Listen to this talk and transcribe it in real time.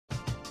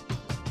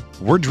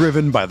We're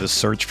driven by the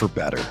search for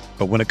better.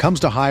 But when it comes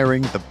to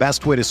hiring, the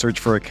best way to search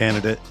for a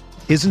candidate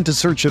isn't to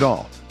search at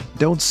all.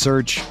 Don't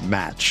search,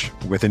 match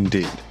with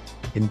Indeed.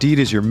 Indeed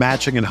is your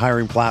matching and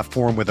hiring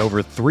platform with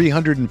over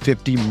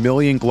 350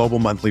 million global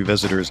monthly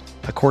visitors,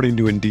 according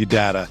to Indeed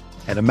data,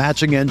 and a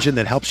matching engine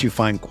that helps you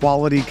find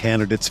quality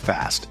candidates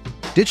fast.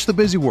 Ditch the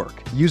busy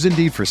work. Use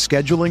Indeed for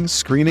scheduling,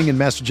 screening, and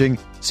messaging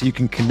so you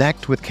can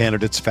connect with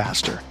candidates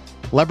faster.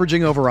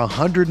 Leveraging over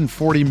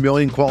 140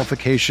 million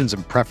qualifications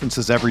and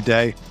preferences every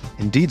day,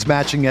 Indeed's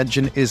matching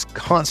engine is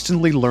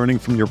constantly learning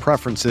from your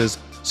preferences,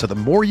 so the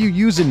more you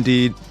use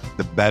Indeed,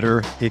 the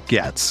better it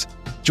gets.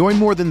 Join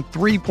more than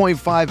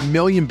 3.5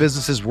 million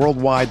businesses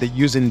worldwide that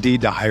use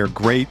Indeed to hire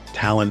great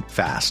talent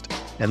fast.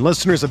 And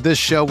listeners of this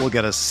show will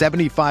get a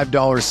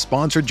 $75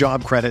 sponsored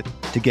job credit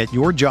to get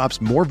your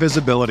jobs more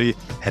visibility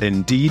at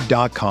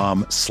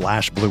Indeed.com/Blue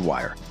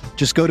Wire.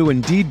 Just go to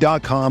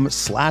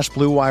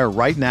Indeed.com/Blue Wire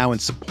right now and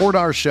support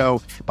our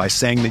show by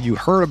saying that you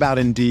heard about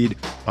Indeed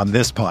on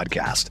this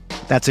podcast.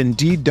 That's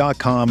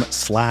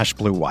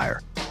Indeed.com/Blue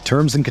Wire.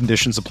 Terms and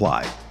conditions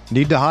apply.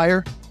 Need to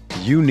hire?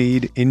 You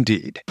need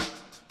Indeed.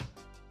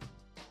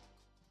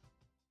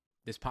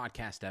 This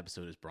podcast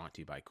episode is brought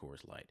to you by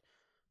Coors Light.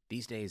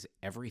 These days,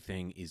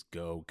 everything is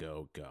go,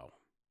 go, go.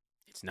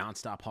 It's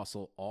nonstop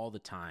hustle all the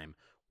time.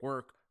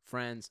 Work,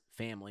 friends,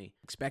 family,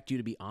 expect you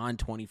to be on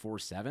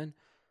 24/7.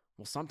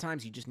 Well,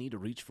 sometimes you just need to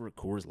reach for a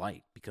Coors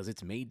Light because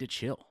it's made to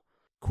chill.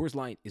 Coors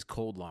Light is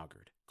cold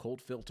lagered,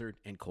 cold filtered,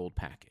 and cold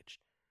packaged.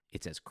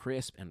 It's as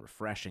crisp and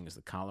refreshing as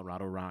the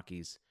Colorado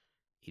Rockies.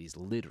 It is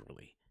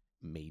literally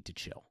made to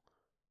chill.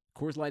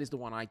 Coors Light is the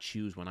one I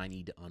choose when I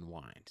need to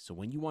unwind. So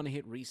when you want to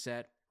hit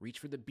reset, reach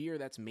for the beer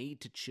that's made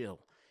to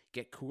chill.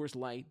 Get Coors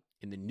Light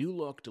in the new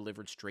look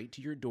delivered straight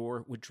to your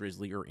door with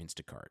Drizzly or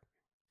Instacart.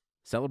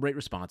 Celebrate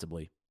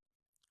responsibly.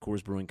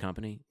 Coors Brewing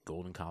Company,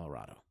 Golden,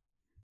 Colorado.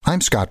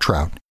 I'm Scott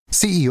Trout,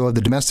 CEO of the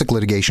domestic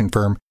litigation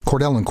firm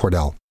Cordell &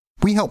 Cordell.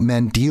 We help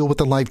men deal with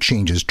the life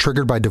changes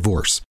triggered by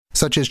divorce,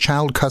 such as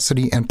child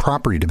custody and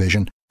property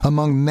division,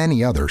 among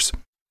many others.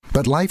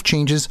 But life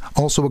changes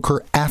also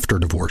occur after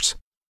divorce.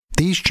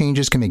 These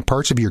changes can make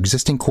parts of your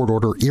existing court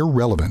order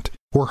irrelevant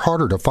or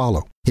harder to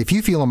follow. If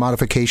you feel a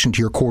modification to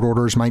your court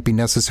orders might be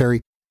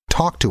necessary,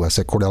 talk to us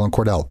at Cordell &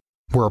 Cordell.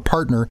 We're a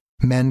partner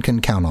men can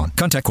count on.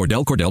 Contact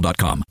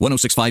CordellCordell.com,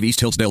 1065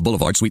 East Hillsdale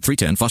Boulevard, Suite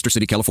 310, Foster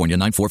City, California,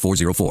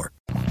 94404.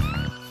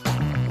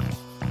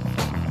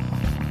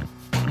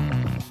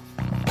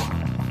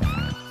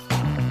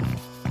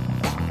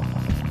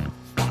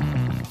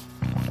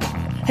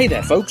 Hey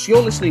there folks,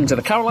 you're listening to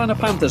the Carolina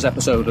Panthers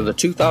episode of the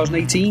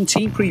 2018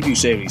 Team Preview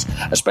Series,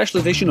 a special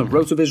edition of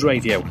RotoViz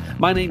Radio.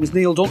 My name is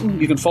Neil Dutton.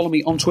 You can follow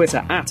me on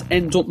Twitter at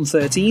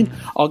ndutton13.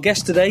 Our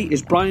guest today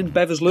is Brian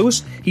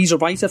Bevers-Lewis. He's a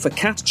writer for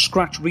Cat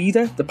Scratch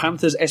Reader, the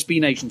Panthers SB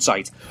Nation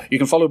site. You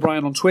can follow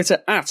Brian on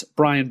Twitter at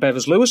Brian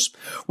Bevers-Lewis.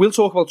 We'll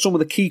talk about some of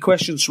the key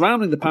questions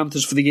surrounding the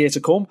Panthers for the year to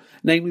come,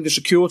 namely the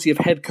security of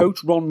head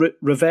coach Ron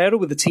Rivera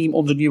with the team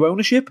under new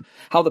ownership,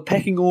 how the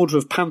pecking order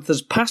of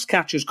Panthers pass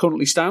catchers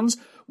currently stands,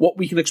 what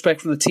we can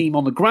expect from the team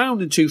on the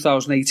ground in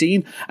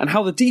 2018, and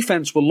how the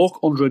defense will look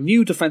under a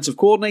new defensive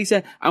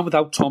coordinator and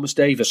without Thomas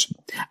Davis.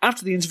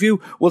 After the interview,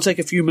 we'll take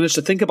a few minutes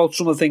to think about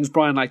some of the things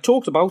Brian and I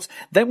talked about,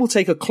 then we'll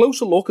take a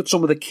closer look at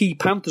some of the key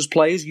Panthers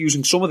players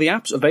using some of the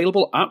apps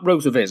available at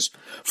RotoViz.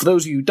 For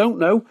those of you who don't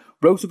know,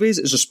 RotoViz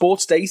is a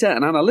sports data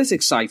and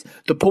analytics site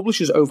that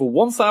publishes over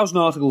 1,000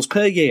 articles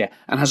per year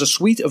and has a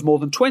suite of more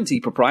than 20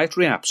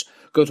 proprietary apps.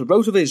 Go to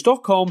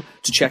rotoviz.com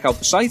to check out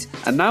the site,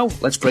 and now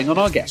let's bring on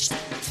our guest.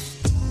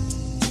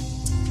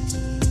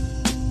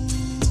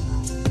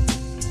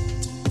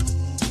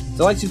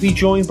 Delighted to be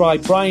joined by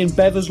Brian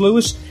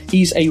Bevers-Lewis.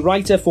 He's a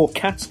writer for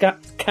Cat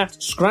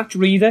Scratch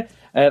Reader.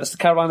 That's the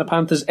Carolina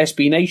Panthers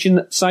SB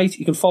Nation site.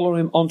 You can follow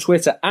him on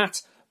Twitter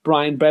at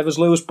Brian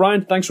Bevers-Lewis.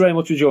 Brian, thanks very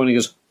much for joining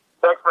us.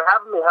 Thanks for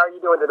having me. How are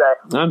you doing today?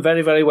 I'm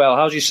very, very well.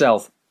 How's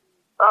yourself?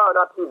 Oh,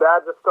 not too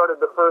bad. Just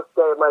started the first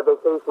day of my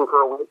vacation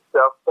for a week, so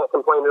can't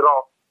complain at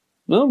all.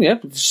 Oh, yeah,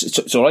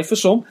 it's all right for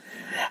some.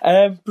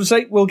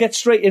 We'll get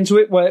straight into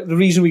it, the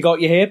reason we got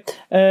you here.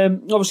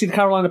 Obviously, the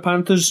Carolina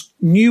Panthers,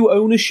 new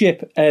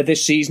ownership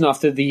this season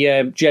after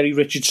the Jerry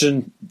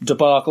Richardson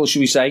debacle,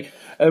 should we say.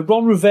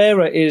 Ron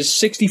Rivera is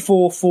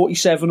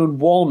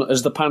 64-47-1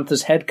 as the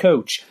Panthers head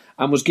coach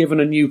and was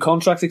given a new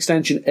contract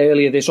extension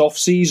earlier this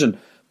off-season.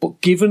 But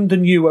given the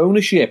new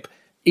ownership,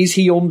 is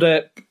he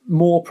under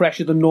more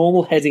pressure than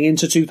normal heading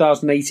into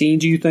 2018,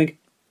 do you think?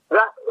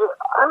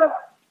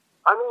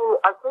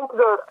 I think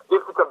that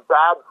if it's a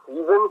bad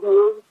season he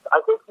is,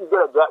 I think he's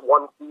going to get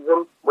one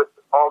season with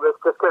all this,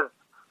 just because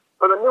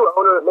for the new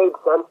owner it made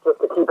sense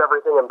just to keep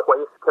everything in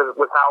place, because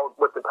with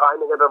the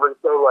timing of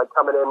everything, like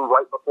coming in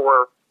right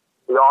before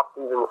the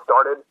off-season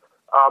started.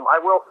 I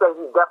will say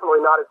he's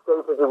definitely not as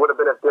safe as he would have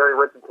been if Jerry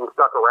Richardson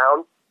stuck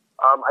around.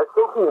 I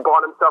think he's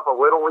bought himself a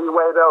little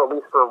leeway, though, at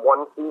least for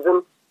one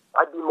season.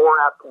 I'd be more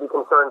apt to be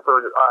concerned for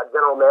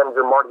general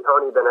manager Marty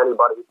Herney than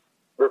anybody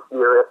this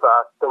year if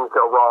things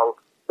go wrong.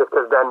 Just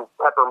because then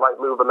Pepper might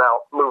move him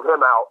out,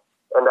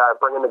 and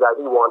bring in the guy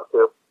he wants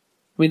to.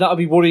 I mean, that would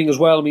be worrying as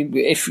well. I mean,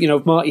 if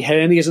Marty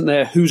Herney isn't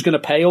there, who's going to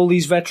pay all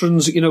these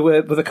veterans,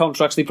 with the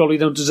contracts they probably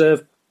don't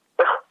deserve?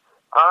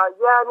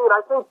 Yeah, I mean,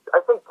 I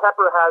think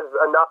Tepper has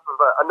enough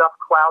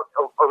clout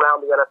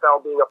around the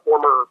NFL, being a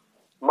former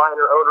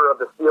minor owner of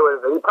the Steelers.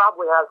 He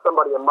probably has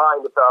somebody in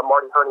mind if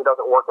Marty Herney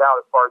doesn't work out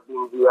as far as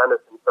being GM is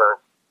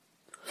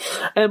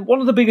concerned. One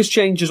of the biggest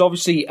changes,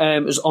 obviously,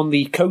 is on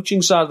the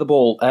coaching side of the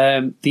ball.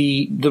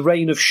 The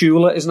reign of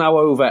Shula is now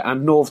over,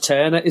 and Norv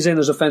Turner is in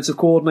as offensive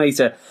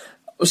coordinator.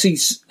 See,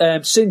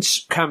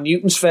 since Cam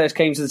Newton's first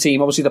came to the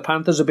team, obviously the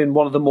Panthers have been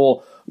one of the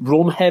more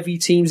run-heavy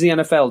teams in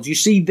the NFL. Do you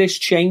see this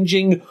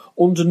changing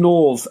under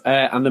Norv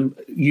and them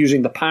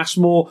using the pass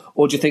more,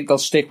 or do you think they'll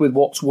stick with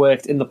what's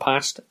worked in the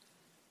past?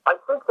 I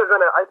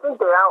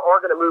think they are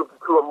going to move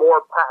to a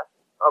more pass.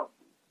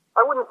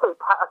 I wouldn't say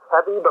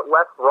pass-heavy, but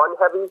less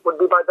run-heavy would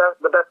be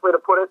the best way to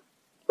put it.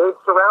 They've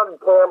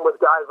surrounded Cam with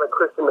guys like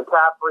Christian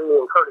McCaffrey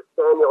and Curtis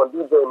Samuel and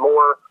DJ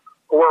Moore,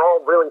 who are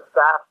all really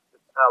fast.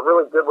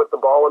 Really good with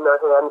the ball in their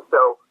hands,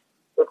 so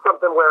it's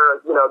something where,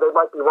 they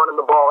might be running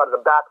the ball out of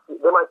the backfield.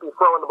 They might be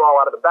throwing the ball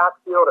out of the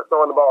backfield or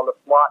throwing the ball in the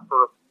slot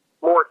for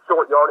more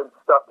short yardage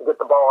stuff to get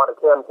the ball out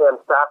of Cam's hands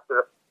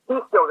faster.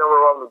 He's still going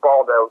to run the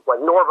ball, though. Like,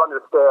 Norv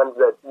understands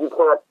that you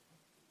can't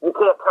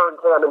turn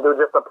Cam into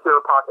just a pure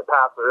pocket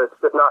passer. It's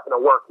just not going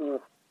to work.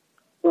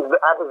 He's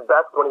at his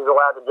best when he's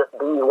allowed to just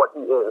be what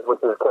he is,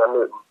 which is Cam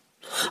Newton.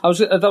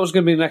 That was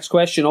going to be the next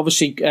question.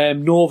 Obviously,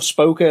 Norv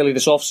spoke early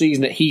this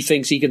offseason that he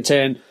thinks he can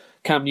turn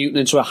Cam Newton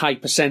into a high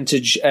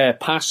percentage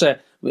passer.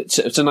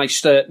 It's a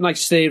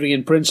nice theory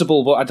in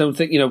principle, but I don't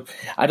think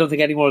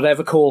anyone would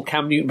ever call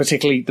Cam Newton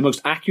particularly the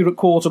most accurate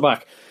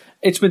quarterback.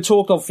 It's been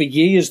talked of for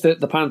years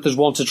that the Panthers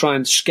want to try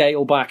and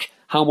scale back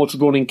how much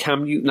running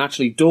Cam Newton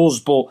actually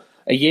does, but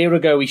a year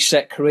ago he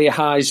set career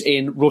highs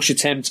in rush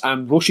attempts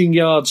and rushing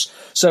yards.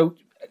 So,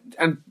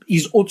 and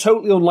he's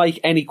totally unlike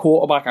any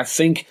quarterback I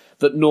think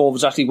that Norv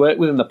has actually worked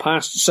with in the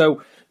past.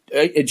 So,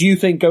 do you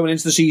think going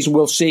into the season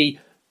we'll see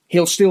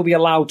he'll still be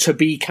allowed to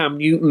be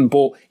Cam Newton,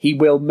 but he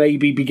will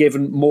maybe be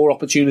given more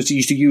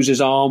opportunities to use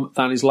his arm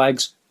than his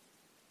legs?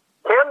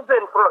 Cam's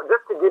been,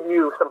 just to give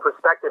you some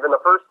perspective, in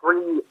the first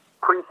 3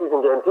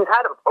 preseason games, he's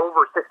had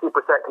over 60%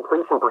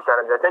 completion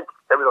percentage. I think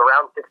it was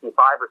around 65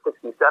 or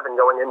 67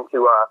 going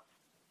into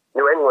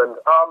New England.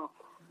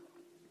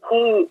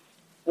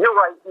 You're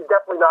right, he's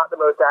definitely not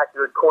the most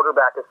accurate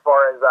quarterback as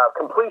far as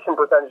completion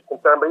percentage is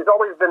concerned, but he's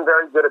always been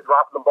very good at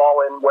dropping the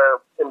ball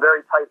in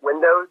very tight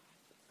windows.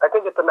 I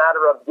think it's a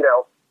matter of,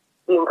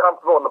 being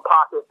comfortable in the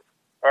pocket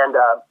and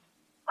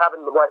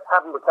having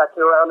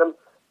protection around him.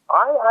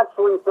 I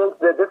actually think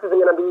that this isn't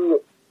going to be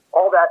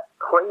all that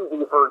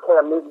crazy for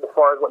Cam Newton as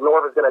far as what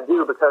Norv is going to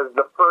do, because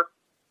the first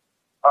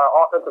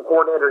offensive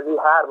coordinator he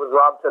had was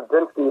Rob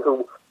Chudzinski,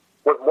 who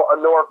was a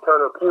Norv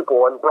Turner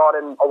pupil and brought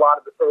in a lot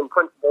of the same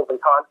principles and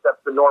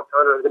concepts that Norv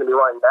Turner is going to be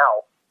running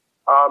now.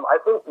 I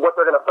think what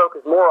they're going to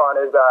focus more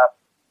on is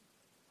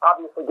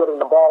obviously getting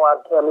the ball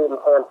out of Cam Newton's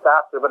hands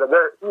faster, but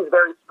he's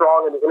very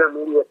strong in the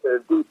intermediate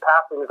to deep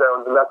passing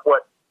zones, and that's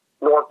what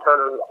Norv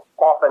Turner's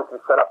offense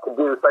is set up to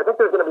do. So I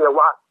think there's going to be a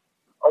lot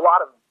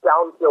of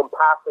downfield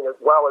passing as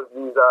well as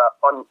these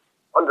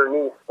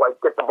underneath, like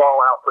get the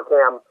ball out for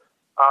Cam.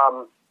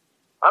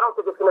 I don't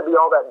think it's going to be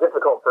all that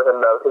difficult for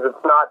him, though, because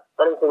it's not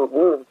anything.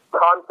 These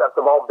concepts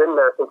have all been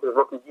there since his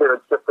rookie year.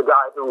 It's just the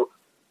guy who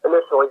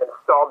initially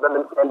installed them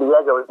in San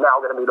Diego is now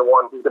going to be the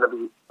one who's going to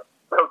be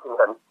coaching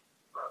him.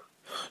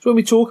 So when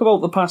we talk about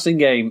the passing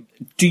game,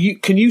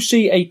 can you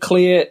see a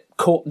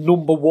clear-cut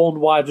number one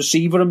wide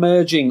receiver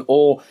emerging,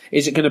 or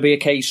is it going to be a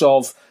case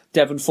of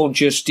Devin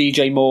Funchess,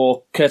 DJ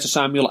Moore, Curtis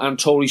Samuel, and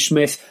Torrey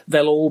Smith?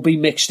 They'll all be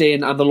mixed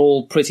in, and they'll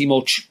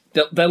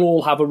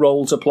all have a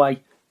role to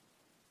play.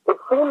 It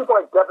seems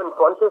like Devin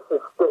Funchess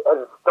is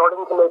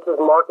starting to make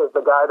his mark as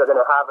the guy they're going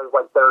to have as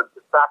like their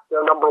de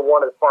facto number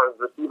one as far as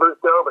receivers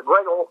go. But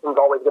Greg Olson's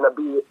always going to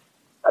be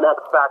an X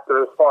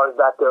factor as far as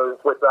that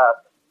goes with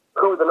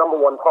who the number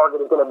one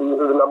target is going to be,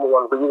 who the number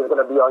one read is going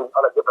to be on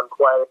a different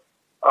play.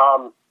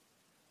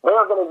 They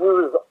are going to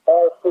use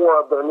all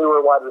 4 of their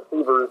newer wide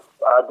receivers,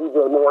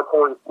 DJ Moore,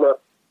 Torrey Smith,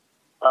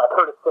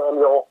 Curtis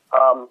Samuel,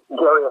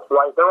 Darius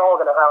Wright. They're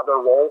all going to have their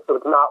roles, so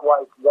it's not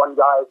like one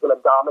guy is going to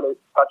dominate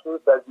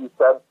touches, as you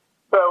said.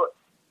 So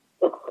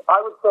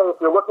I would say if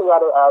you're looking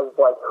at it as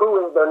like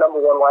who is their number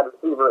one wide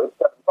receiver, it's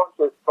Devin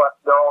Funchess, but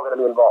they're all going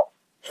to be involved.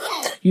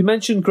 You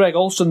mentioned Greg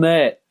Olson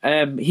there.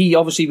 He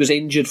obviously was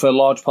injured for a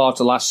large part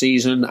of last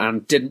season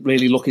and didn't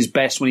really look his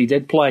best when he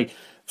did play.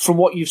 From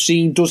what you've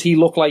seen, does he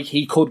look like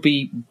he could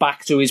be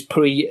back to his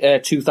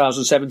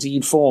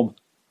pre-2017 form?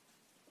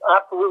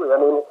 Absolutely. I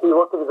mean, he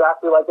looked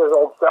exactly like his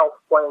old self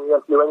playing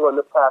against New England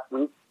this past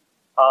week.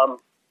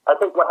 I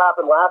think what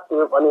happened last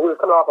year, I mean, he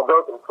was coming off a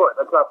broken foot.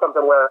 That's not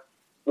something where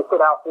you sit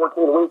out 14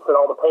 weeks and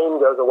all the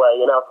pain goes away,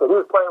 you know. So he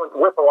was playing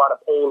with a lot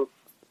of pain,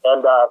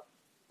 and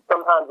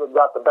sometimes it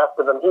got the best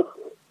of him.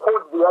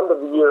 Towards the end of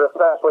the year,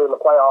 especially in the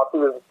playoffs,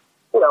 he was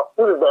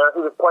there.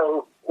 He was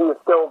playing. He was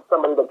still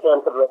somebody that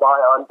Cam could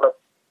rely on, but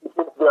he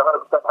seems to be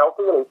 100%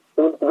 healthy, and he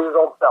seems to be his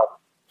old self.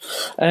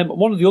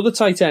 One of the other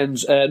tight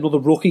ends, another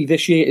rookie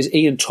this year, is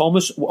Ian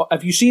Thomas.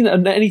 Have you seen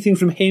anything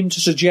from him to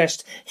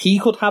suggest he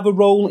could have a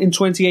role in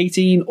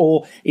 2018,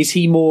 or is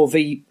he more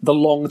the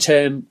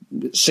long-term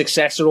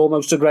successor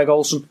almost to Greg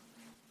Olsen?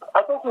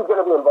 I think he's going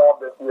to be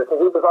involved this year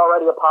because he was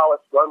already a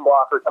polished run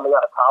blocker coming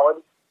out of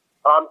college.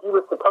 He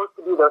was supposed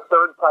to be their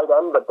third tight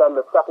end, but then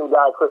the second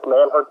guy, Chris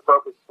Manhurst,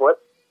 broke his foot.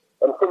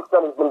 And since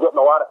then, he's been getting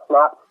a lot of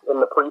snaps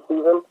in the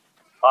preseason.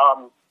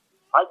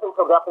 I think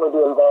he'll definitely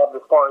be involved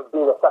as far as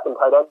being a second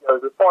tight end goes.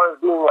 As far as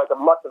being like a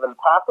much-of-a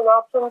passing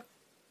option,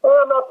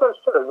 I'm not so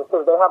sure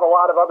because they have a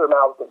lot of other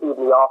mouths to feed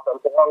in the offense,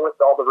 along with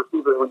all the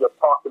receivers we just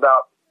talked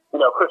about. You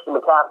know, Christian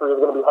McCaffrey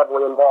is going to be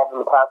heavily involved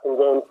in the passing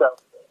game, so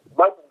it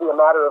might just be a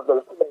matter of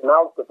there's too many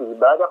mouths to feed,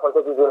 but I definitely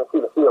think he's going to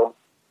see the field.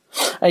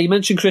 You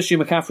mentioned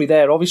Christian McCaffrey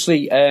there.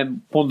 Obviously,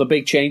 one of the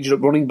big changes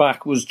at running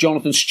back was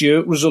Jonathan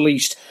Stewart was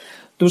released.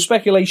 There was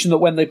speculation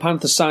that when the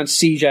Panthers signed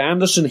C.J.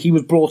 Anderson, he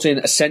was brought in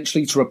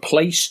essentially to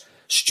replace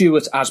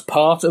Stewart as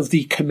part of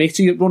the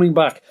committee at running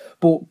back.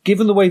 But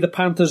given the way the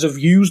Panthers have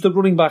used the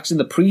running backs in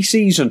the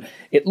preseason,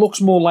 it looks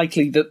more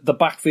likely that the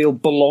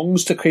backfield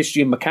belongs to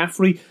Christian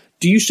McCaffrey.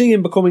 Do you see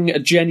him becoming a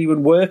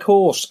genuine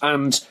workhorse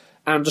and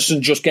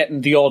Anderson just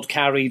getting the odd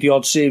carry, the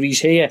odd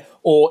series here,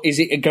 or is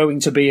it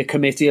going to be a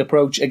committee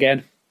approach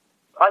again?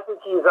 I think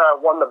he's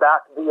won the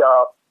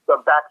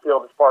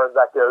backfield as far as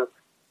that goes.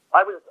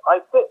 I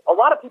think a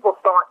lot of people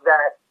thought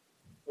that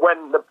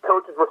when the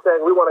coaches were saying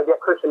we want to get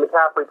Christian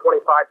McCaffrey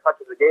 25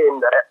 touches a game,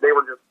 that they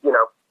were just,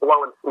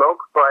 blowing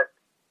smoke. But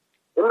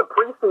in the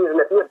preseason,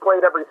 if he had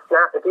played every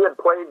snap, if he had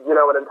played,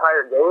 an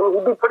entire game,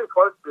 he'd be pretty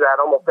close to that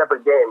almost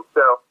every game.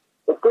 So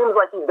it seems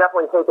like he's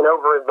definitely taken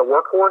over as the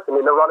workhorse. I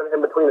mean, they're running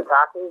him between the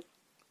tackles.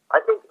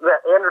 I think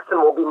that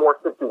Anderson will be more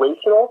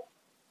situational.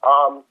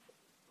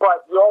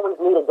 But you always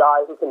need a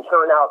guy who can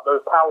churn out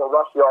those power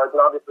rush yards,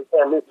 and obviously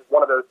Cam Newton is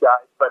one of those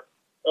guys. But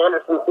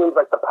Anderson seems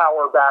like the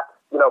power back,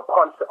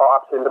 punch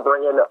option to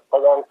bring in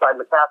alongside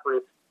McCaffrey.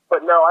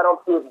 But no, I don't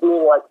see it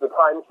being like the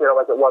timeshare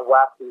like it was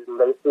last season.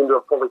 They seem to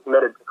have fully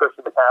committed to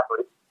Christian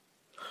McCaffrey.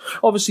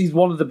 Obviously,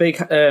 one of the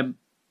big,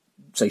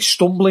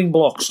 stumbling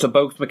blocks to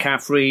both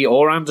McCaffrey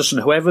or Anderson,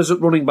 whoever's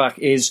at running back,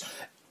 is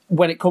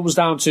when it comes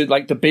down to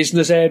like the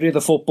business area of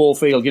the football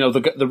field,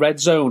 the red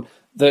zone,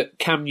 that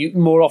Cam Newton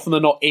more often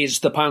than not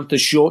is the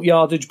Panthers' short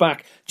yardage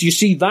back. Do you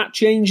see that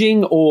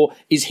changing, or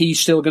is he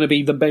still going to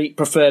be the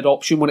preferred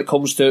option when it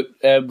comes to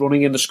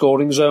running in the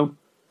scoring zone?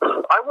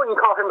 I wouldn't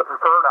call him the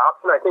preferred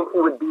option. I think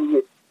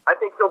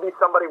he'll be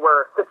somebody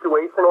where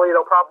situationally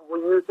they'll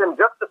probably use him.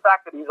 Just the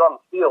fact that he's on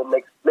the field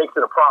makes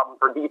it a problem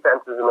for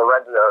defenses in the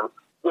red zone.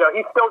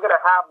 He's still going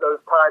to have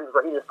those times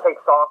where he just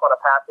takes off on a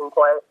passing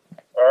play,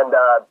 and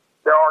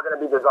there are going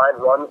to be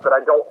designed runs, but I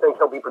don't think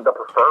he'll be the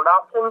preferred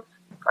option.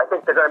 I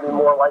think they're going to be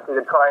more likely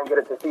to try and get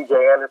it to C.J.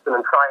 Anderson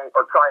and try and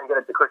get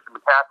it to Christian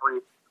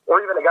McCaffrey, or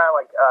even a guy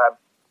like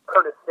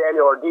Curtis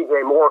Samuel or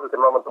DJ Moore who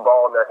can run with the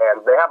ball in their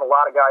hands. They have a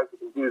lot of guys who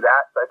can do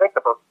that. So I think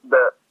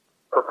the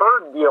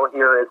preferred deal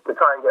here is to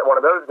try and get one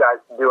of those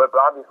guys to do it. But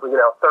obviously,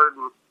 third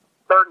and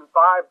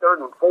 5,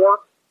 third and 4,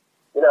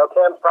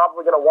 Cam's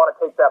probably going to want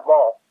to take that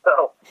ball.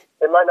 So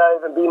it might not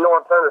even be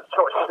Norm Turner's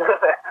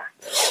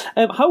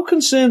choice. How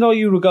concerned are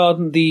you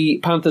regarding the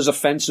Panthers'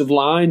 offensive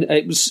line?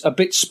 It was a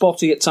bit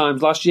spotty at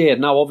times last year.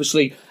 Now,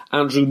 obviously,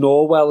 Andrew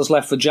Norwell has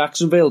left for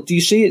Jacksonville. Do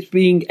you see it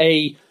being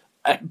a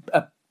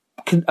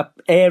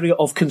area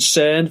of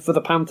concern for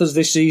the Panthers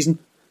this season?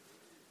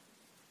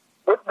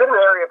 It's been an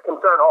area of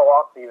concern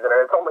all offseason,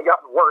 and it's only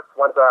gotten worse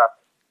once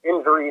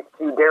injuries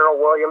to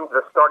Darrell Williams, the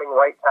starting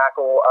right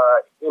tackle,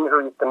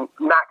 injuries to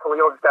Matt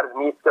Khalil, just got his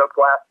knee scoped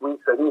last week,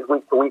 so he's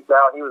week to week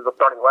now. He was the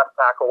starting left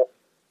tackle.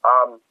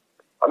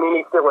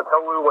 Amini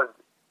Silatolu was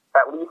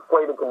at least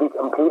slated to be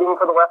competing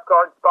for the left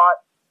guard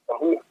spot,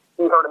 and he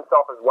hurt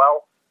himself as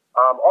well.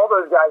 All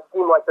those guys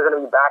seem like they're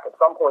going to be back at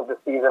some point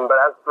this season, but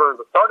as for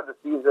the start of the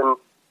season,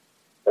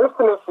 there's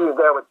some issues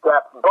there with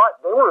depth, but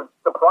they were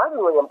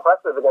surprisingly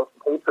impressive against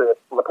the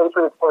Patriots. And the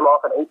Patriots came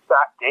off an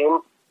 8-sack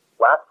game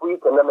last week,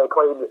 and then they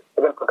played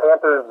against the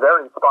Panthers'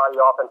 very spotty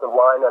offensive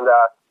line, and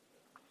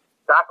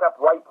backup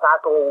right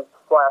tackle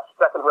 /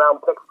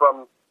 second-round pick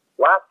from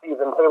last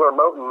season, Taylor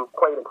Moton,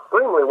 played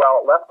extremely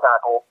well at left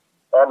tackle,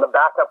 and the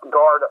backup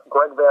guard,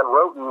 Greg Van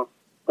Roten,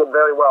 did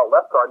very well at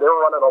left guard. They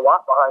were running a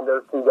lot behind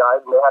those two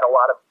guys, and they had a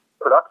lot of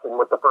production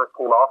with the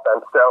first-team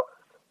offense. So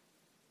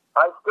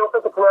I still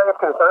think it's an area of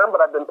concern,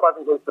 but I've been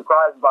pleasantly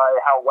surprised by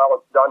how well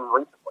it's done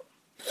recently.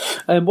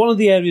 One of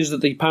the areas that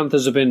the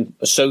Panthers have been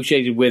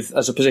associated with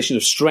as a position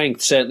of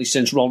strength, certainly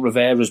since Ron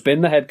Rivera has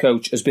been the head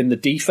coach, has been the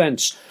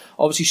defense.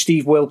 Obviously,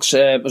 Steve Wilks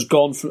has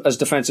gone as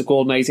defensive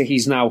coordinator.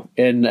 He's now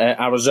in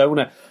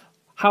Arizona.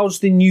 How's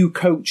the new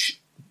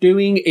coach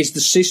doing? Is the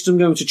system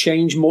going to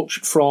change much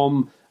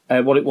from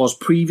what it was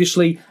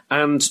previously?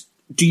 And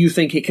do you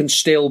think it can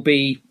still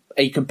be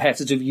a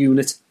competitive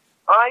unit?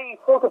 I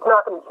think it's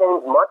not going to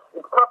change much.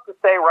 It's tough to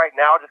say right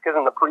now just because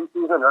in the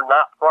preseason they're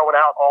not throwing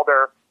out all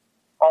the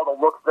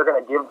looks they're going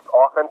to give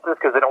offenses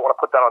because they don't want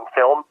to put that on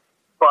film.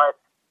 But,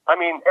 I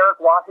mean, Eric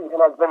Washington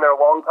has been their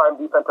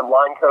longtime defensive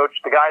line coach.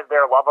 The guys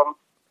there love him.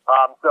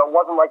 So it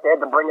wasn't like they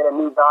had to bring in a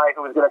new guy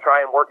who was going to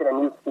try and work in a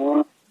new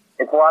scheme.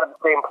 It's a lot of the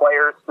same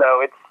players,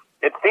 so it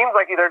seems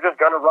like they're just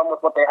going to run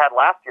with what they had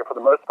last year for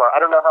the most part. I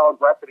don't know how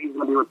aggressive he's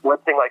going to be with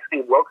blitzing like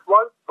Steve Wilkes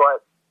was,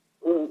 but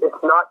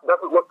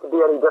doesn't look to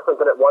be any different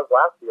than it was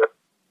last year.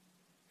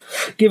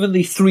 Given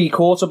the three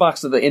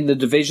quarterbacks that are in the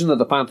division that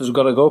the Panthers have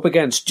got to go up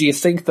against, do you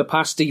think the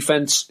pass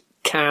defense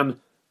can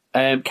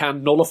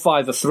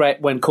nullify the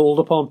threat when called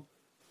upon?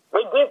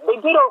 They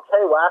did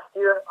okay last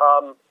year.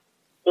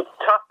 It's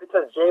tough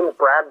because James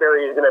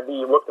Bradbury is going to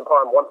be looked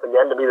upon once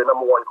again to be the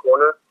number one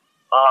corner.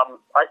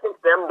 I think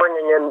them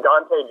bringing in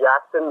Dante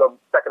Jackson, the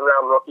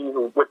second-round rookie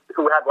who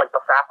had like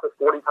the fastest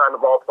 40 time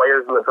of all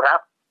players in the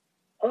draft,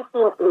 he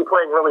seems to be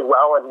playing really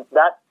well, and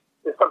that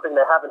is something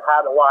they haven't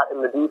had a lot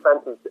in the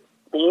defense's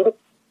speed.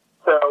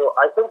 So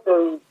I think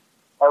they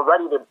are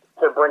ready to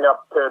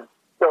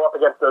go up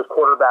against those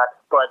quarterbacks,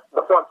 but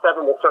the front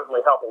seven will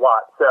certainly help a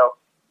lot. So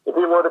if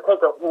you were to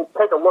take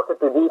a look at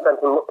the defense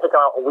and pick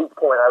out a weak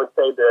point, I would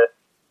say the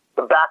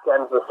back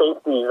ends, the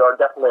safeties are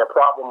definitely a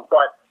problem,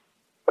 but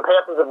the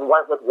Panthers have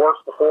went with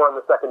worse before in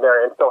the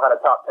secondary and still had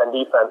a top 10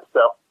 defense,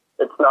 so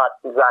it's not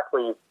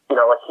exactly,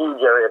 a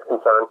huge area of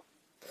concern.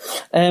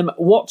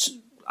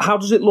 How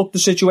does it look, the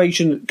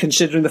situation,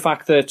 considering the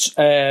fact that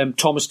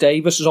Thomas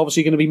Davis is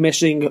obviously going to be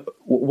missing?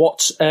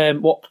 What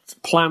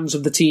plans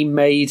have the team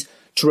made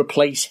to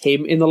replace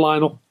him in the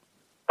lineup?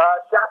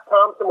 Shaq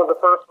Thompson was a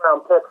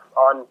first-round pick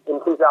in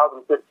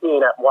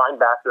 2015 at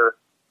linebacker.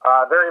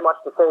 Very much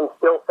the same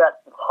skill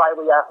set,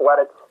 highly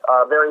athletic,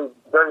 very,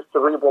 very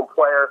cerebral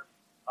player.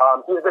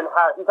 He's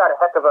had a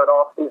heck of an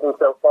off-season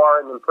so far,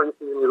 and in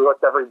preseason he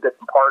looked every bit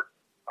apart.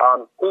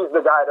 He's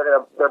the guy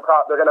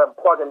they're gonna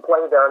plug and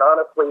play there, and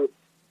honestly,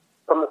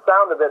 from the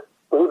sound of it,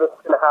 Davis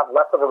is going to have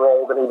less of a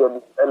role than he did,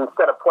 and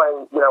instead of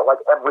playing, like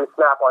every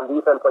snap on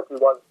defense like he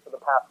was for the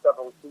past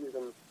several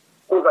seasons.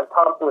 Seems like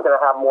Thompson is going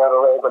to have more of a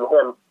role than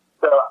him.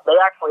 So they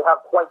actually have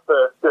quite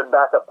the good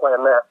backup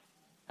plan there.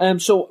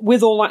 So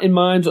with all that in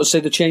mind, let's say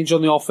the change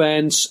on the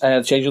offense,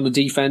 the change on the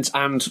defense,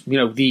 and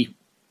the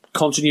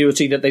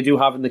continuity that they do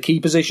have in the key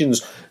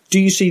positions, do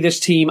you see this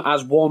team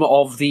as one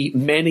of the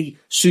many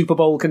Super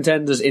Bowl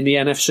contenders in the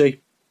NFC?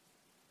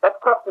 That's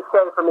tough to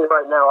say for me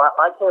right now.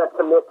 I can't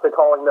commit to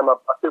calling them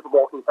a Super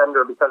Bowl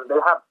contender because they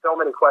have so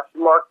many question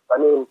marks. I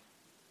mean,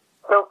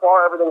 so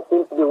far everything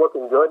seems to be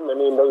looking good, and I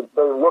mean they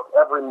look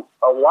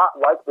a lot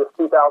like this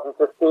 2015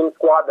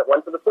 squad that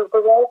went to the Super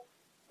Bowl.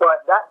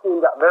 But that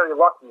team got very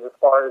lucky as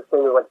far as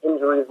things like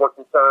injuries were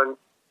concerned.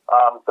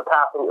 The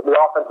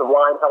offensive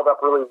line held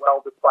up really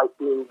well despite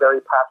being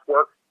very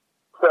patchwork.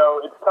 So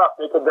it's tough.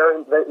 They could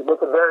very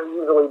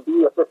easily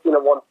be a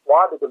 15-1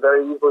 squad. They could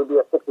very easily be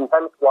a 6-10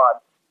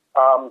 squad.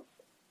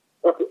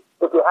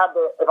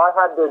 If I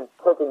had to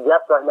take a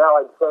guess right now,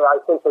 I'd say I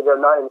think they go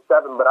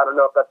 9-7, but I don't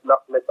know if that's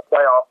enough to make the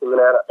playoffs in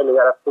the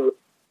NFC.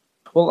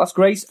 Well, that's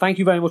great. Thank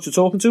you very much for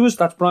talking to us.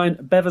 That's Brian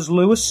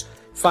Bevers-Lewis.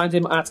 Find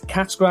him at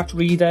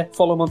CatScratchReader.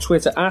 Follow him on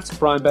Twitter at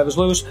Brian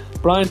Bevers-Lewis.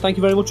 Brian, thank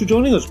you very much for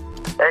joining us.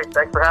 Hey,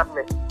 thanks for having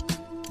me.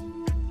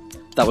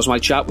 That was my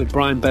chat with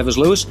Brian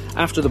Bevers-Lewis.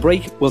 After the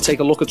break, we'll take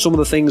a look at some of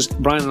the things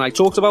Brian and I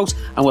talked about,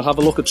 and we'll have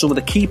a look at some of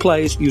the key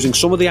players using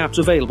some of the apps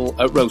available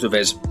at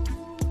RotoViz.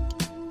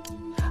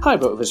 Hi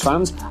RotoViz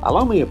fans,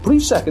 allow me a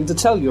brief second to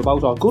tell you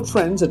about our good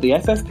friends at the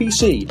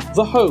FFPC,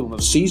 the home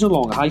of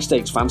season-long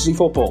high-stakes fantasy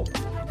football.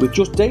 With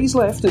just days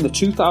left in the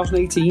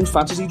 2018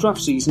 fantasy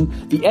draft season,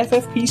 the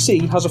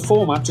FFPC has a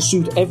format to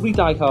suit every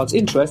diehard's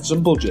interests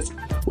and budget.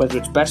 Whether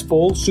it's best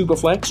ball,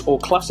 superflex or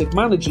classic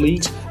managed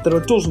leagues, there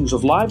are dozens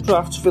of live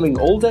drafts filling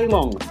all day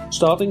long,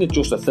 starting at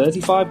just a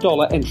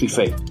 $35 entry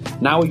fee.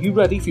 Now are you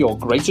ready for your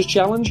greatest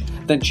challenge?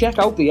 Then check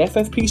out the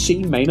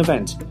FFPC main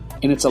event.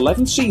 In its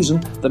 11th season,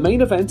 the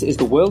main event is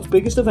the world's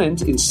biggest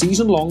event in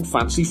season-long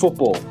fantasy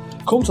football.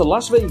 Come to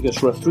Las Vegas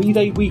for a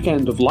 3-day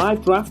weekend of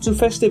live drafts and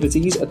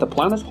festivities at the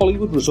Planet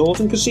Hollywood Resort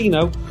and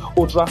Casino,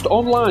 or draft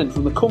online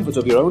from the comfort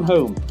of your own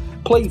home.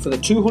 Play for the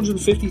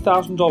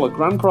 $250,000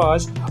 grand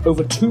prize,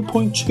 over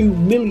 $2.2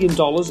 million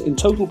in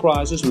total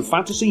prizes and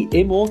fantasy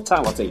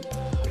immortality.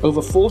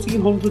 Over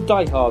 1,400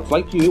 diehards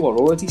like you are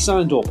already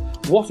signed up.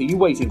 What are you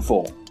waiting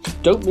for?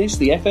 Don't miss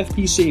the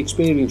FFPC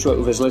experience,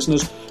 RotoViz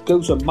listeners. Go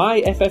to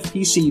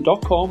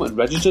myffpc.com and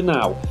register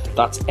now.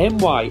 That's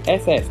myffpc.com,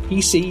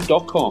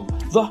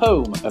 the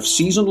home of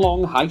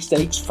season-long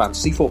high-stakes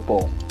fantasy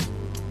football.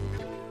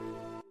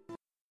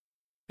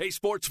 Hey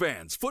sports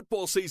fans,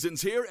 football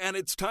season's here and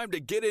it's time to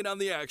get in on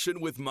the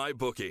action with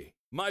MyBookie.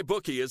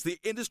 MyBookie is the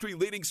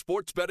industry-leading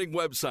sports betting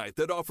website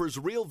that offers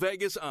real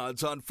Vegas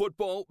odds on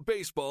football,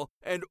 baseball,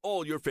 and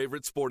all your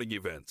favorite sporting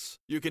events.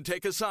 You can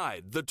take a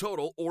side, the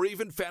total, or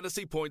even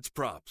fantasy points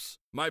props.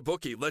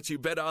 MyBookie lets you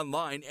bet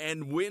online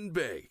and win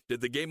big.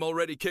 Did the game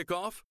already kick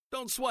off?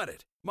 Don't sweat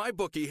it.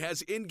 MyBookie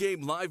has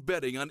in-game live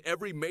betting on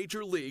every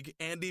major league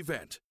and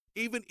event,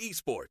 even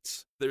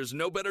esports. There's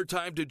no better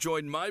time to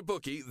join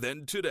MyBookie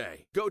than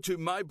today. Go to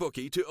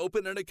MyBookie to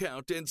open an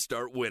account and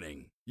start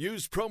winning.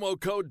 Use promo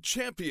code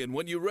CHAMPION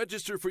when you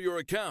register for your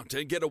account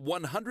and get a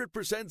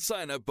 100%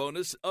 sign-up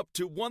bonus up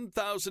to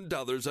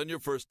 $1,000 on your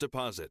first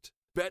deposit.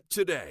 Bet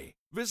today.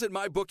 Visit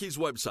MyBookie's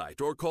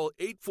website or call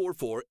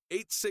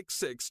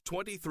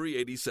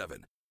 844-866-2387.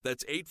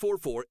 That's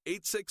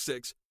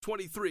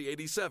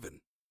 844-866-2387.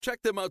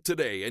 Check them out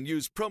today and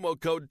use promo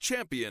code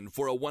CHAMPION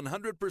for a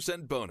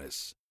 100%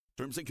 bonus.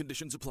 Terms and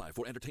conditions apply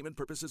for entertainment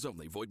purposes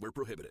only. Void where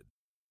prohibited.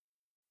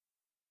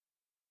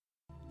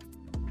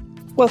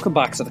 Welcome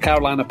back to the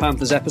Carolina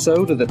Panthers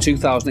episode of the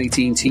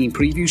 2018 Team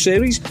Preview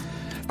Series.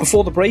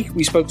 Before the break,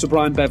 we spoke to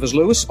Brian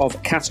Bevers-Lewis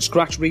of Cat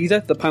Scratch Reader,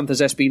 the Panthers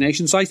SB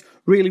Nation site.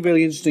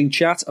 Really interesting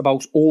chat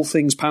about all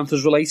things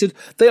Panthers related.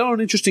 They are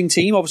an interesting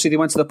team. Obviously, they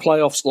went to the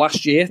playoffs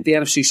last year. The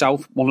NFC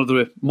South, one of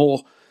the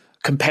more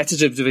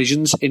competitive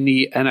divisions in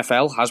the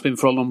NFL, has been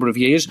for a number of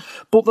years.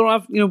 But there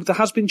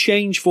has been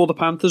change for the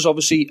Panthers.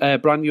 Obviously,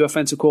 brand new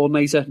offensive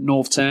coordinator,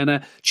 Norv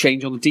Turner,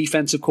 change on the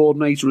defensive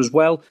coordinator as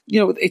well.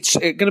 It's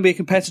going to be a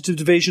competitive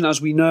division, as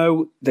we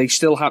know. They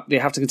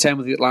have to contend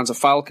with the Atlanta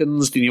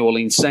Falcons, the New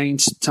Orleans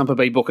Saints, Tampa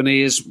Bay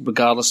Buccaneers,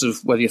 regardless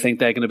of whether you think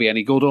they're going to be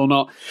any good or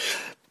not.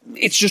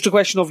 It's just a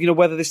question of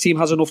whether this team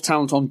has enough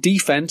talent on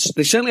defense.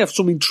 They certainly have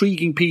some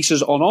intriguing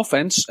pieces on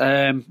offense.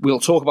 We'll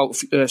talk about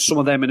some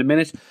of them in a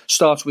minute.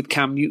 Starts with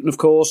Cam Newton, of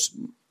course.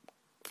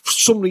 For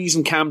some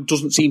reason, Cam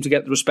doesn't seem to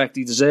get the respect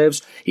he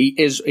deserves. He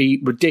is a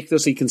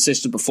ridiculously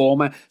consistent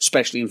performer,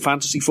 especially in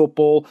fantasy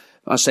football.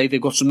 I say they've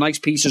got some nice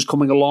pieces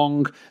coming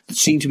along that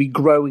seem to be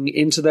growing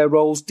into their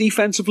roles.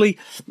 Defensively,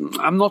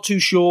 I'm not too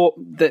sure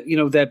that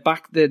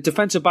their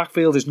defensive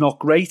backfield is not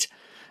great.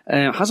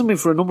 Hasn't been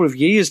for a number of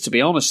years, to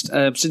be honest.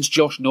 Since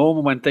Josh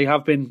Norman went, they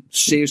have been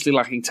seriously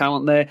lacking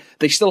talent there.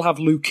 They still have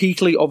Luke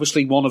Kuechly,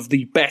 obviously one of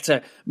the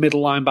better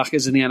middle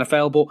linebackers in the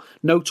NFL, but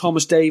no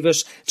Thomas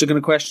Davis. It's a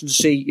good question to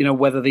see,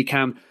 whether they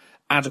can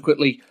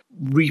adequately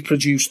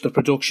reproduce the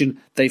production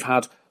they've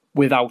had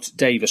without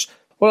Davis.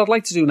 What I'd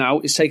like to do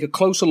now is take a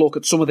closer look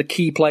at some of the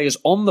key players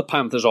on the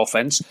Panthers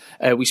offense.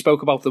 We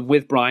spoke about them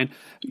with Brian,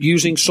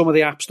 using some of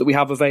the apps that we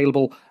have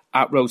available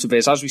at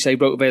RotoViz. As we say,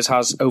 RotoViz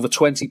has over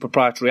 20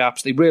 proprietary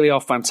apps. They really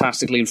are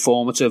fantastically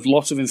informative,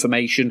 lots of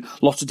information,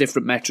 lots of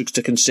different metrics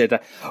to consider.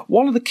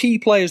 One of the key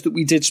players that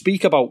we did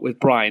speak about with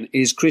Brian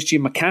is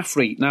Christian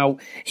McCaffrey. Now,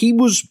 he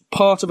was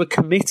part of a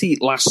committee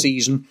last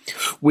season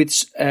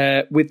with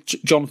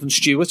Jonathan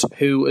Stewart,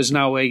 who is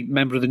now a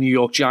member of the New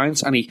York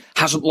Giants, and he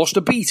hasn't lost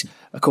a beat,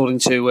 according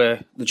to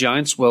the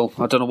Giants. Well,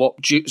 I don't know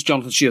what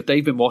Jonathan Stewart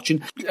they've been watching.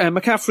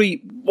 McCaffrey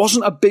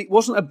wasn't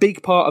a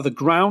big part of the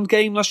ground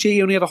game last year.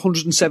 He only had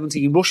 117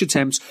 rush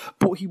attempts,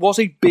 but he was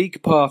a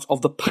big part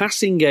of the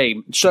passing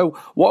game. So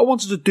what I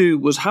wanted to do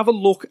was have a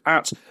look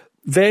at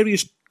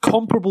various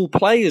comparable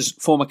players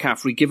for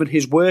McCaffrey, given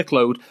his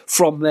workload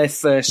from their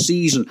first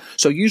season.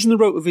 So using the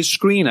RotoViz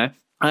screener,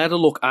 I had a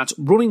look at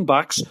running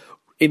backs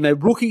in their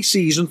rookie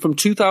season from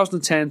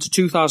 2010 to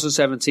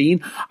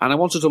 2017, and I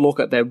wanted to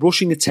look at their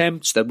rushing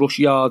attempts, their rush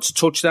yards,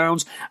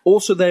 touchdowns,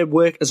 also their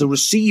work as a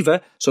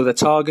receiver, so their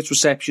targets,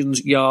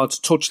 receptions, yards,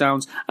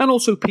 touchdowns, and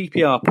also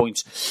PPR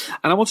points.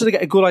 And I wanted to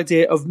get a good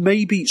idea of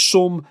maybe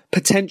some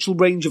potential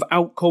range of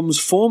outcomes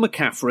for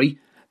McCaffrey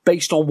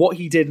based on what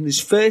he did in his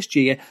first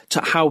year to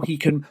how he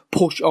can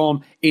push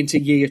on into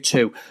year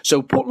two.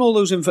 So putting all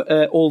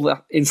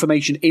that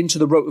information into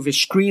the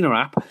RotoViz screener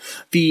app,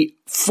 the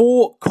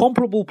four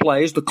comparable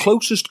players, the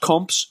closest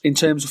comps in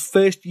terms of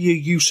first year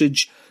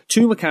usage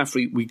to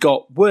McCaffrey we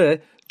got were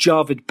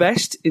Jarvid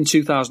Best in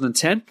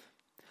 2010,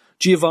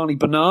 Giovanni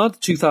Bernard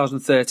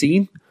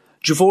 2013,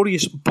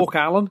 Javorius Buck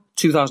Allen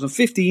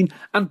 2015,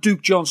 and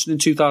Duke Johnson in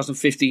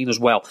 2015 as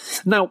well.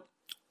 Now,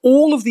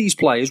 all of these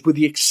players, with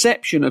the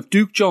exception of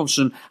Duke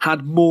Johnson,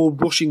 had more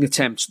rushing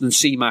attempts than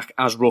C-Mac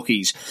as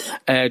rookies.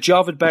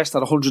 Jarvid Best had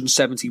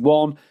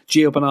 171,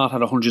 Gio Bernard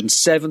had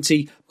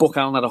 170, Buck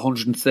Allen had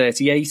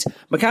 138,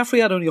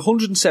 McCaffrey had only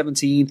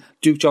 117,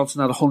 Duke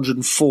Johnson had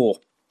 104.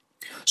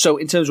 So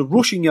in terms of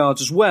rushing yards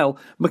as well,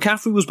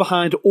 McCaffrey was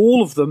behind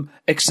all of them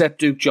except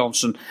Duke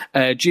Johnson.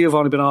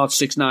 Giovanni Bernard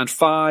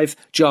 695,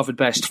 Jarvid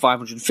Best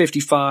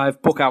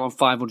 555, Buck Allen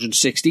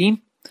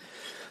 516.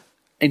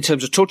 In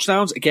terms of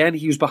touchdowns, again,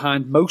 he was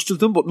behind most of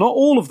them, but not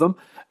all of them.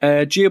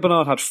 Gio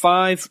Bernard had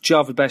 5,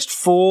 Jarvid Best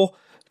 4,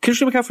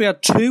 Christian McCaffrey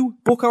had 2,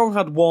 Buck Allen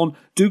had 1,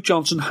 Duke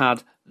Johnson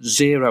had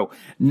 0.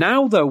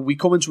 Now, though, we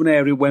come into an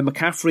area where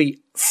McCaffrey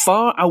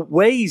far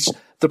outweighs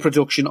the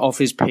production of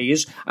his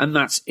peers, and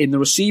that's in the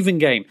receiving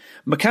game.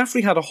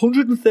 McCaffrey had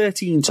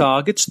 113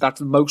 targets, that's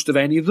the most of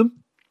any of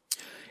them.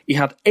 He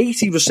had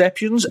 80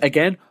 receptions,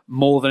 again,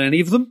 more than any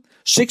of them.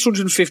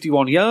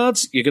 651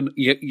 yards, you're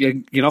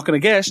not going to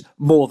guess,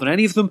 more than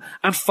any of them,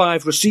 and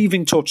 5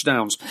 receiving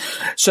touchdowns.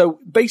 So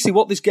basically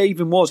what this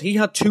gave him was he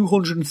had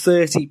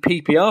 230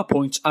 PPR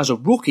points as a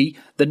rookie.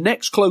 The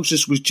next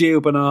closest was Gio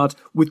Bernard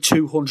with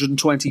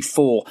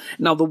 224.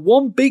 Now, the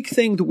one big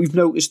thing that we've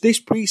noticed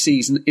this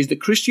preseason is that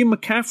Christian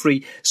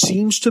McCaffrey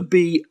seems to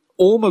be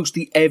almost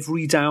the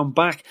every down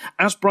back.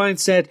 As Brian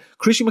said,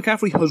 Christian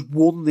McCaffrey has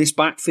won this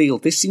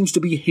backfield. This seems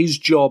to be his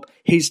job,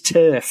 his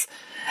turf.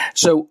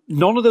 So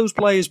none of those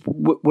players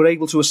were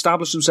able to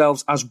establish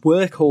themselves as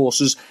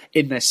workhorses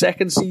in their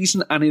second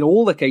season, and in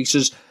all the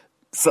cases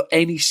for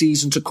any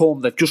season to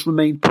come. They've just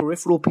remained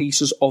peripheral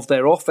pieces of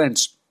their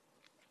offense.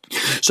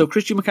 So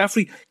Christian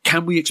McCaffrey,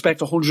 can we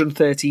expect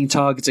 113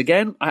 targets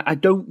again? I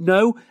don't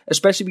know,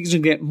 especially because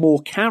he's going to get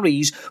more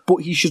carries, but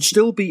he should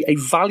still be a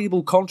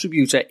valuable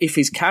contributor. If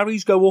his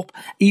carries go up,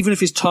 even if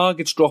his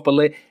targets drop a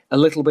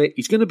little bit,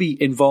 he's going to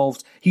be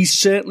involved. He's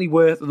certainly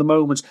worth, at the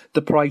moment,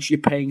 the price you're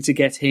paying to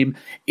get him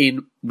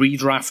in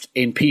redraft,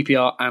 in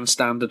PPR and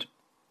standard.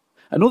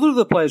 Another of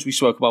the players we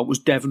spoke about was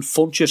Devin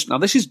Funchess. Now,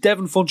 this is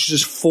Devin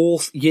Funchess'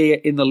 4th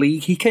year in the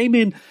league. He came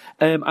in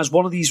as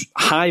one of these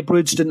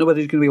hybrids, didn't know whether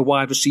he was going to be a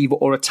wide receiver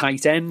or a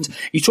tight end.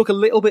 He took a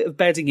little bit of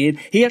bedding in.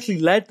 He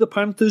actually led the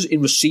Panthers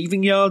in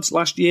receiving yards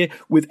last year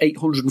with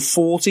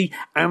 840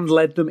 and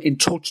led them in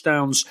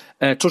touchdown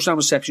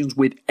receptions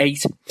with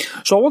 8.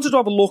 So I wanted to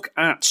have a look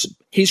at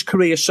his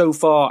career so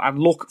far and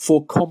look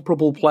for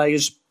comparable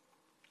players,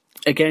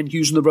 again,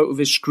 using the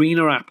RotoViz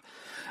Screener app.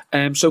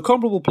 So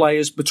comparable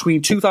players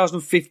between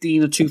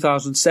 2015 and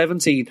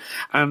 2017,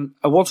 and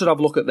I wanted to have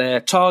a look at their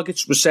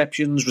targets,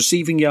 receptions,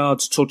 receiving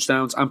yards,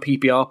 touchdowns, and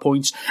PPR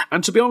points.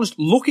 And to be honest,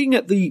 looking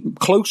at the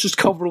closest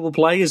comparable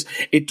players,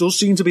 it does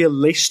seem to be a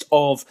list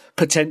of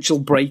potential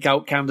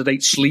breakout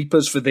candidate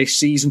sleepers for this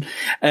season.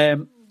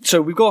 So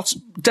we've got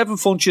Devin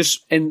Funchess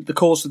in the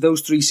course of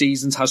those 3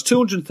 seasons, has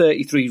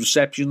 233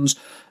 receptions,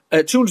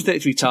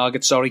 233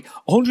 targets,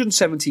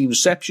 117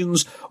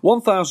 receptions,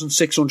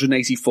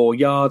 1,684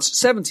 yards,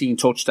 17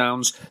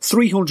 touchdowns,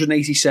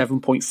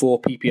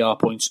 387.4 PPR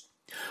points.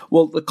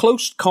 Well, the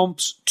close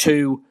comps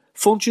to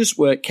Funchess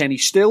were Kenny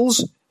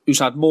Stills, who's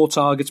had more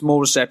targets,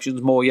 more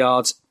receptions, more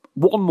yards,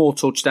 1 more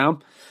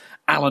touchdown,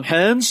 Alan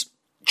Hearns,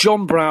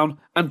 John Brown,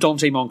 and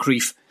Dante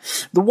Moncrief.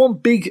 The one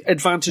big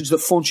advantage that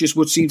Funchess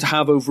would seem to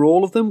have over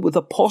all of them, with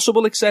the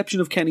possible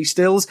exception of Kenny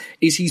Stills,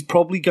 is he's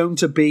probably going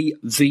to be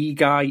the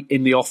guy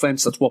in the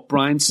offense. That's what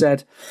Brian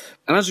said.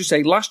 And as we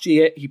say, last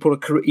year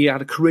he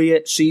had a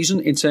career season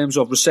in terms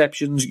of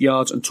receptions,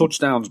 yards, and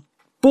touchdowns.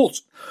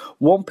 But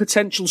one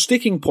potential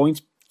sticking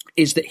point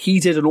is that he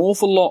did an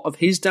awful lot of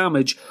his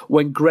damage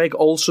when Greg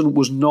Olsen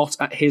was not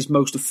at his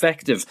most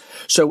effective.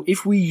 So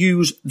if we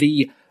use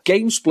the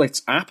Game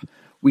Splits app,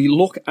 we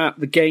look at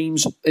the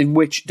games in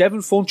which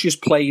Devin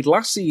Funchess played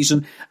last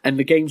season and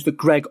the games that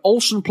Greg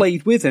Olsen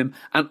played with him,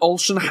 and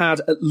Olsen had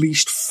at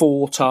least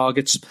 4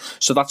 targets.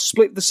 So that's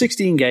split the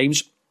 16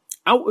 games.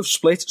 Out of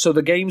split, so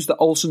the games that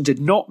Olsen did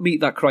not meet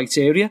that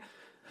criteria,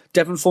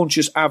 Devin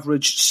Funchess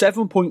averaged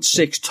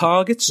 7.6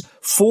 targets,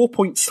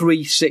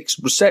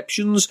 4.36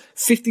 receptions,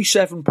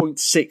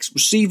 57.6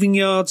 receiving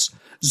yards,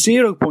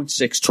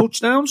 0.6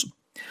 touchdowns,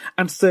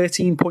 and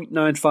 13.95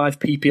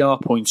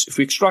 PPR points. If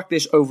we extract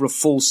this over a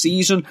full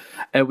season,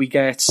 we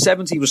get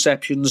 70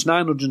 receptions,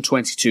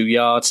 922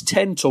 yards,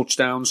 10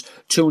 touchdowns,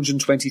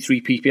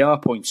 223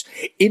 PPR points.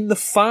 In the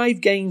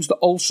 5 games that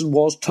Olsen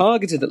was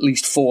targeted at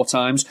least 4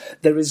 times,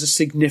 there is a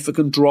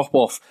significant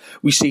drop-off.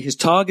 We see his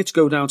targets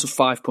go down to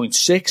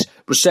 5.6,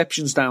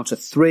 receptions down to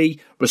 3,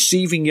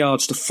 receiving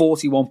yards to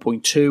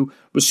 41.2,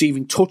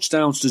 receiving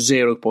touchdowns to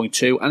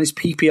 0.2, and his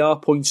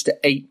PPR points to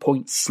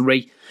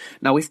 8.3.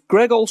 Now, if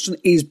Greg Olsen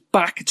is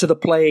back to the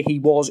player he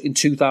was in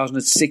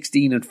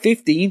 2016 and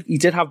 15,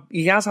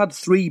 he has had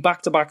 3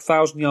 back-to-back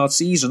 1,000-yard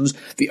seasons,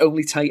 the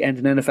only tight end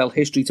in NFL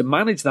history to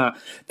manage that,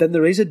 then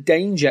there is a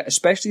danger,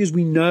 especially as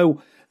we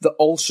know that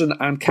Olsen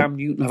and Cam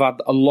Newton have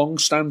had a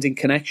long-standing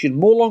connection,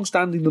 more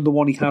long-standing than the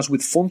one he has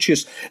with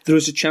Funchess. There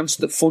is a chance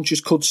that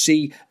Funchess could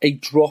see a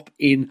drop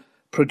in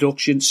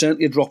production,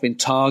 certainly a drop in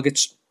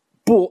targets.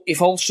 But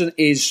if Olsen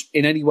is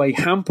in any way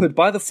hampered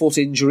by the foot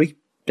injury,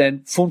 then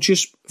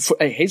Funchess, for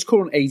his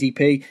current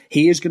ADP,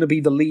 he is going to be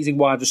the leading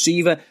wide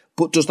receiver.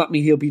 But does that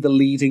mean he'll be the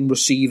leading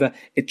receiver?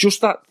 It's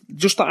just that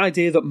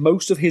idea that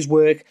most of his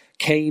work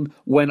came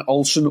when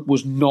Olsen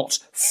was not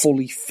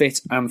fully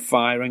fit and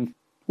firing.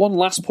 One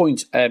last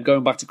point,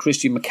 going back to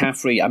Christian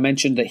McCaffrey, I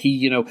mentioned that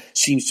he,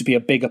 seems to be a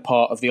bigger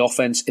part of the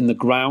offense in the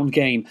ground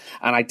game.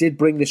 And I did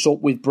bring this up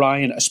with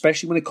Brian,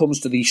 especially when it comes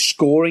to the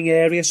scoring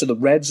area, so the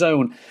red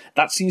zone.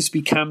 That seems to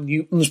be Cam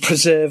Newton's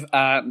preserve,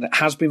 and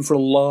has been for a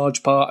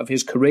large part of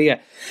his career.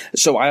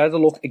 So I had a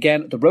look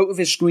again at the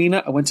RotoViz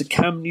screener. I went to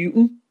Cam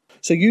Newton.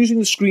 So using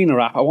the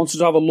screener app, I wanted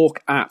to have a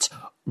look at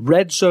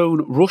red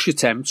zone rush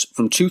attempts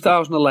from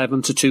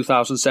 2011 to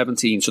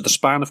 2017, so the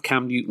span of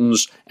Cam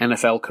Newton's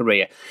NFL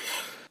career.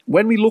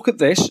 When we look at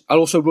this, and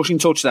also rushing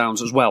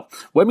touchdowns as well,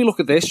 when we look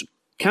at this,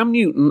 Cam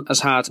Newton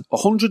has had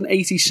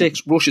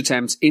 186 rush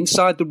attempts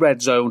inside the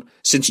red zone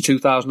since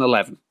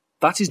 2011.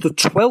 That is the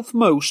 12th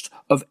most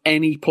of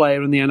any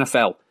player in the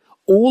NFL.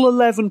 All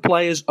 11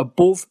 players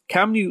above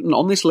Cam Newton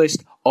on this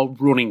list are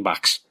running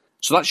backs.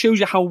 So that shows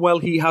you how well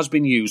he has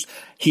been used.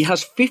 He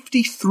has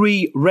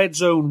 53 red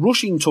zone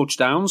rushing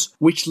touchdowns,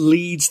 which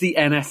leads the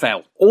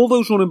NFL. All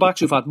those running backs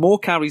who've had more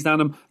carries than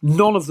him,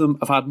 none of them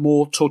have had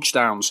more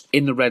touchdowns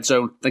in the red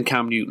zone than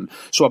Cam Newton.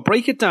 So I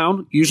break it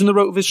down using the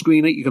RotoViz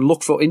screener. You can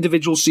look for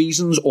individual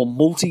seasons or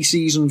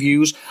multi-season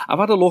views. I've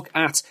had a look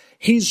at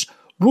his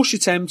rush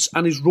attempts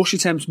and his rush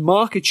attempts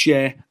market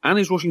share and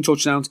his rushing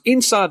touchdowns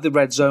inside the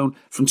red zone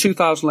from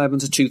 2011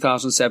 to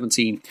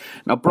 2017.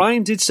 Now,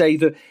 Brian did say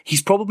that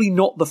he's probably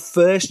not the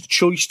first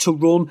choice to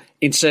run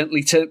in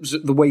certainly terms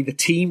of the way the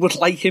team would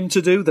like him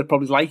to do. They'd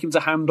probably like him to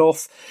hand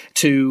off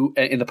to,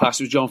 in the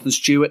past it was Jonathan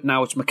Stewart,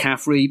 now it's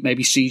McCaffrey,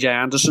 maybe CJ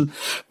Anderson.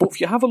 But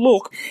if you have a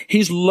look,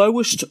 his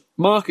lowest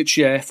market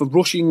share for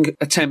rushing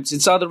attempts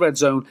inside the red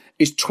zone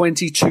is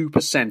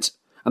 22%.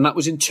 And that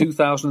was in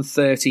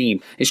 2013.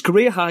 His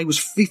career high was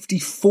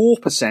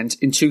 54%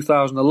 in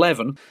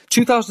 2011.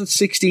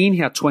 2016, he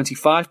had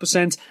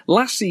 25%.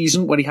 Last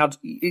season, when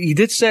he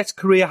did set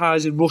career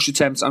highs in rush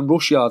attempts and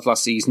rush yards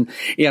last season,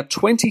 he had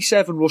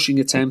 27 rushing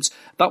attempts.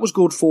 That was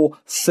good for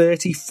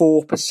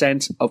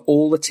 34% of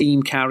all the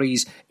team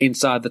carries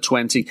inside the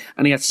 20,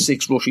 and he had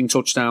 6 rushing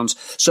touchdowns.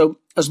 So,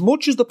 as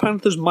much as the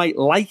Panthers might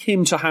like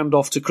him to hand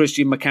off to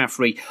Christian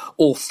McCaffrey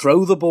or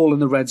throw the ball in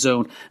the red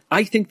zone,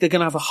 I think they're going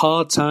to have a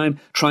hard time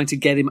trying to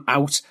get him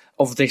out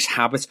of this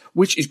habit,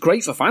 which is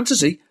great for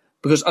fantasy.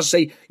 Because, as I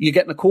say, you're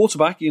getting a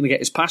quarterback, you're going to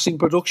get his passing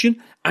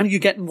production, and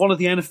you're getting one of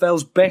the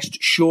NFL's best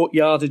short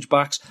yardage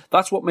backs.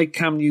 That's what makes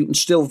Cam Newton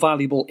still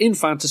valuable in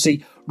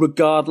fantasy,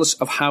 regardless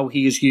of how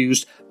he is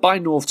used by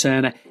Norv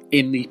Turner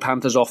in the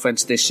Panthers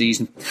offense this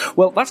season.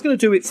 Well, that's going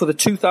to do it for the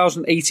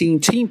 2018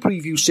 Team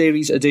Preview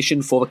Series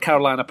edition for the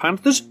Carolina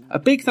Panthers. A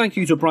big thank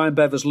you to Brian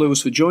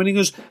Bevers-Lewis for joining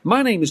us.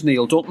 My name is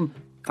Neil Dutton.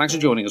 Thanks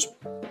for joining us.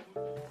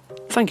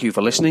 Thank you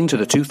for listening to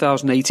the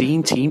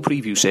 2018 Team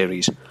Preview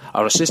Series.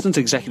 Our assistant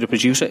executive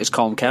producer is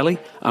Colin Kelly,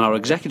 and our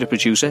executive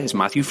producer is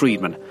Matthew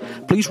Friedman.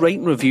 Please rate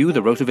and review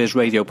the RotoViz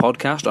Radio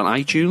podcast on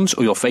iTunes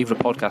or your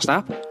favourite podcast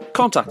app.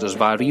 Contact us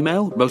via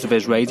email,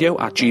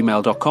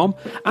 rotovizradio@gmail.com,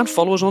 and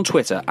follow us on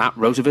Twitter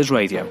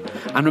 @RotoVizRadio.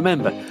 And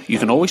remember, you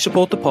can always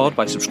support the pod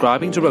by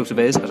subscribing to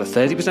RotoViz at a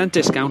 30%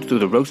 discount through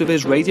the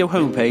RotoViz Radio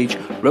homepage,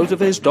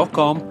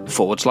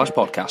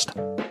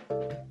 rotoviz.com/podcast.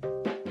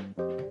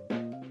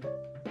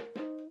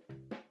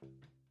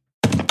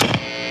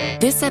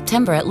 This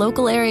September at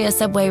local area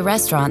Subway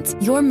restaurants,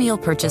 your meal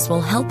purchase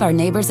will help our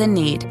neighbors in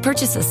need.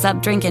 Purchase a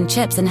sub, drink, and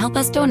chips and help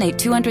us donate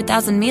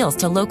 200,000 meals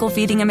to local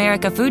Feeding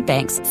America food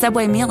banks.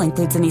 Subway meal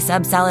includes any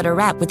sub, salad, or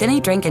wrap with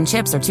any drink and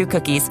chips or 2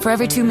 cookies. For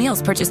every 2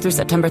 meals purchased through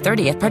September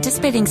 30th,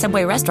 participating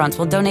Subway restaurants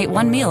will donate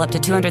 1 meal up to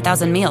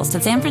 200,000 meals to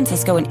San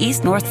Francisco and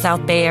East, North,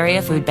 South Bay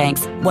Area food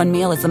banks. 1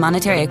 meal is the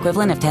monetary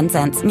equivalent of 10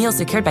 cents. Meals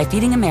secured by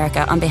Feeding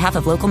America on behalf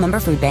of local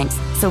member food banks.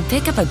 So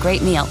pick up a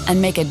great meal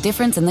and make a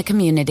difference in the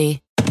community.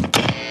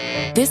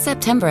 This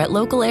September at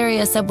local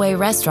area Subway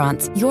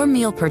restaurants, your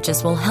meal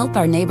purchase will help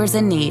our neighbors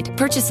in need.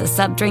 Purchase a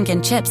sub, drink,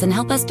 and chips and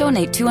help us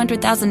donate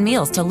 200,000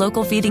 meals to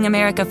local Feeding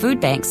America food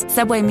banks.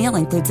 Subway meal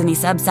includes any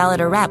sub, salad,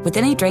 or wrap with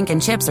any drink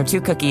and chips or 2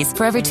 cookies.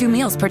 For every 2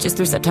 meals purchased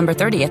through September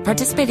 30th,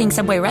 participating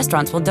Subway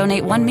restaurants will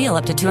donate 1 meal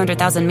up to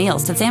 200,000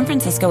 meals to San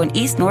Francisco and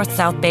East, North,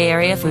 South Bay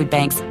Area food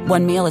banks.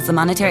 1 meal is the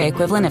monetary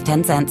equivalent of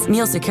 10 cents.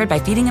 Meals secured by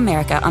Feeding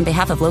America on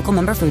behalf of local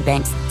member food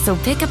banks. So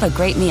pick up a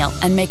great meal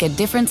and make a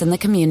difference in the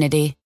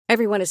community.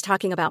 Everyone is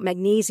talking about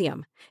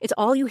magnesium. It's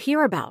all you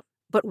hear about.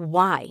 But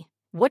why?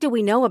 What do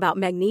we know about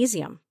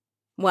magnesium?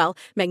 Well,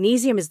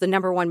 magnesium is the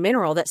 #1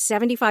 mineral that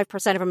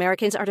 75% of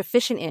Americans are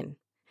deficient in.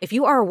 If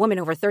you are a woman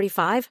over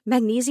 35,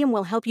 magnesium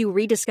will help you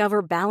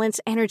rediscover balance,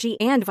 energy,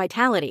 and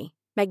vitality.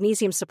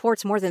 Magnesium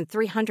supports more than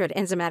 300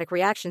 enzymatic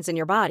reactions in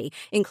your body,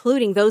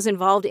 including those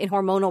involved in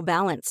hormonal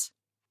balance.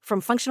 From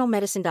functional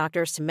medicine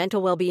doctors to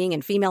mental well-being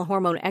and female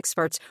hormone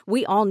experts,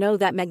 we all know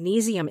that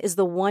magnesium is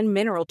the one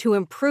mineral to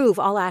improve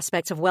all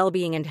aspects of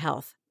well-being and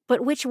health.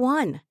 But which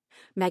one?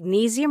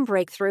 Magnesium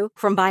Breakthrough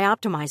from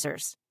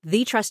Bioptimizers,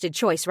 the trusted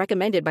choice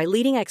recommended by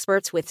leading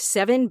experts with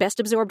 7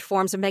 best-absorbed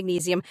forms of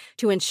magnesium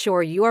to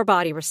ensure your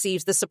body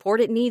receives the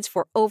support it needs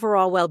for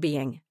overall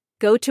well-being.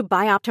 Go to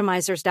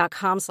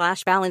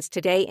bioptimizers.com/balance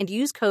today and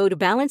use code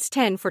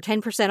BALANCE10 for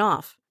 10%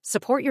 off.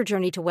 Support your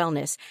journey to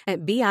wellness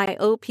at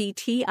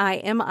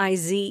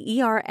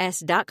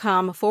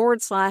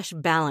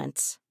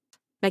bioptimizers.com/balance.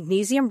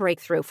 Magnesium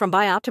Breakthrough from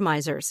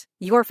Bioptimizers,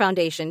 your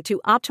foundation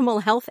to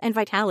optimal health and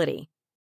vitality.